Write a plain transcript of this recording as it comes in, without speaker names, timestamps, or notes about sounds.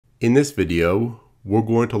In this video, we're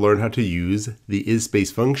going to learn how to use the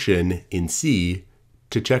isspace function in C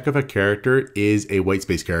to check if a character is a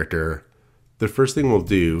whitespace character. The first thing we'll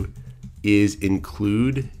do is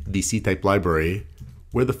include the C-type library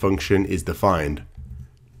where the function is defined.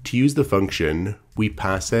 To use the function, we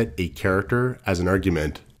pass it a character as an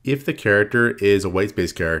argument. If the character is a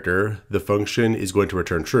whitespace character, the function is going to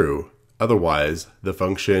return true. Otherwise, the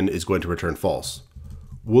function is going to return false.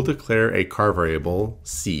 We'll declare a char variable,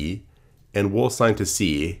 C, and we'll assign to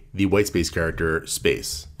C the whitespace character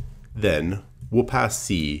space. Then, we'll pass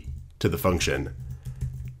C to the function.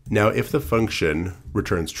 Now, if the function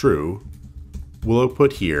returns true, we'll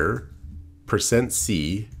output here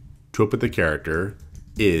 %C to output the character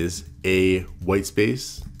is a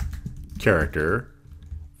whitespace character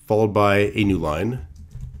followed by a new line,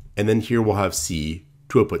 and then here we'll have C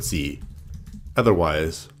to output C.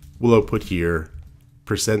 Otherwise, we'll output here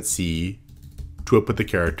 %C to output the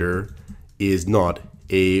character is not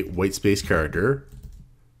a whitespace character,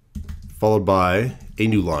 followed by a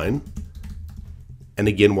new line, and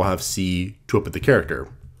again we'll have C to output the character.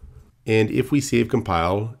 And if we save,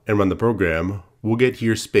 compile, and run the program, we'll get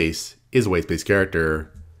here space is a whitespace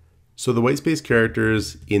character. So the whitespace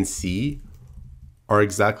characters in C are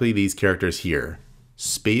exactly these characters here: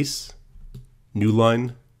 space, new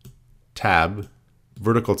line, tab,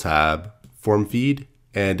 vertical tab, form feed,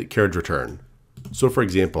 and carriage return. So for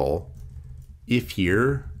example, if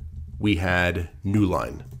here we had new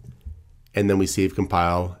line, and then we save,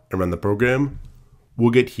 compile, and run the program,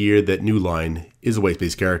 we'll get here that new line is a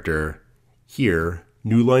whitespace character. Here,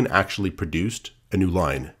 new line actually produced a new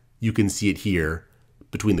line. You can see it here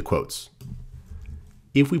between the quotes.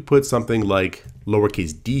 If we put something like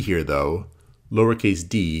lowercase d here though, lowercase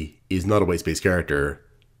d is not a whitespace character.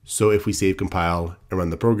 So if we save, compile, and run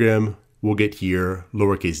the program, we'll get here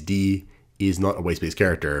lowercase d is not a whitespace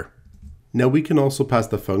character. Now we can also pass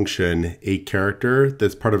the function a character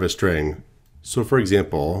that's part of a string. So for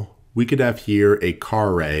example, we could have here a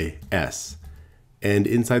char array s, and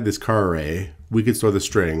inside this char array, we could store the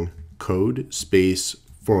string code space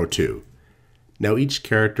 402. Now each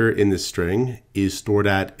character in this string is stored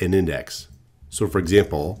at an index. So for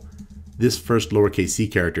example, this first lowercase c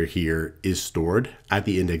character here is stored at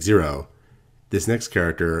the index 0. This next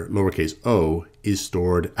character, lowercase o, is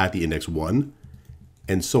stored at the index 1,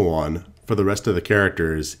 and so on for the rest of the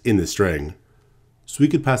characters in the string. So we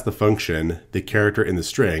could pass the function the character in the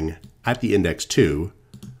string at the index 2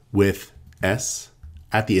 with s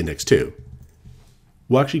at the index 2.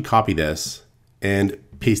 We'll actually copy this and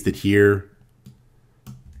paste it here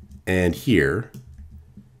and here.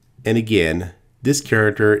 And again, this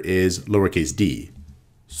character is lowercase d.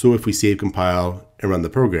 So if we save, compile, and run the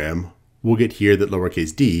program, we'll get here that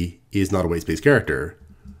lowercase d is not a whitespace character.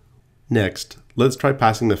 Next, let's try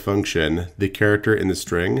passing the function the character in the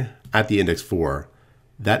string at the index 4.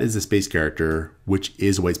 That is a space character, which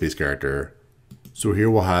is a whitespace character. So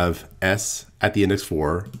here we'll have s at the index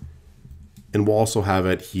 4, and we'll also have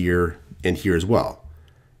it here and here as well.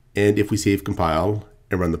 And if we save, compile,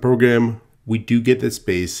 and run the program, we do get that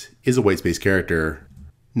space is a whitespace character.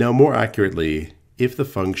 Now more accurately, if the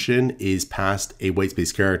function is passed a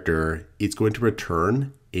whitespace character, it's going to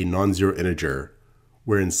return a non-zero integer,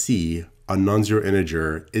 where in C, a non-zero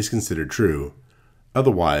integer is considered true.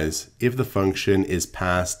 Otherwise, if the function is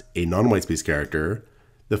passed a non-whitespace character,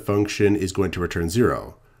 the function is going to return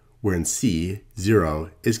 0, where in C,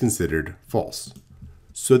 0 is considered false.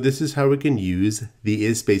 So this is how we can use the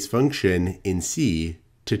isspace function in C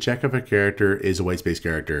to check if a character is a whitespace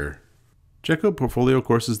character. Check out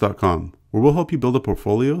portfoliocourses.com, where we'll help you build a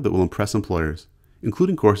portfolio that will impress employers,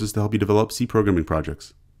 including courses to help you develop C programming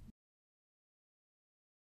projects.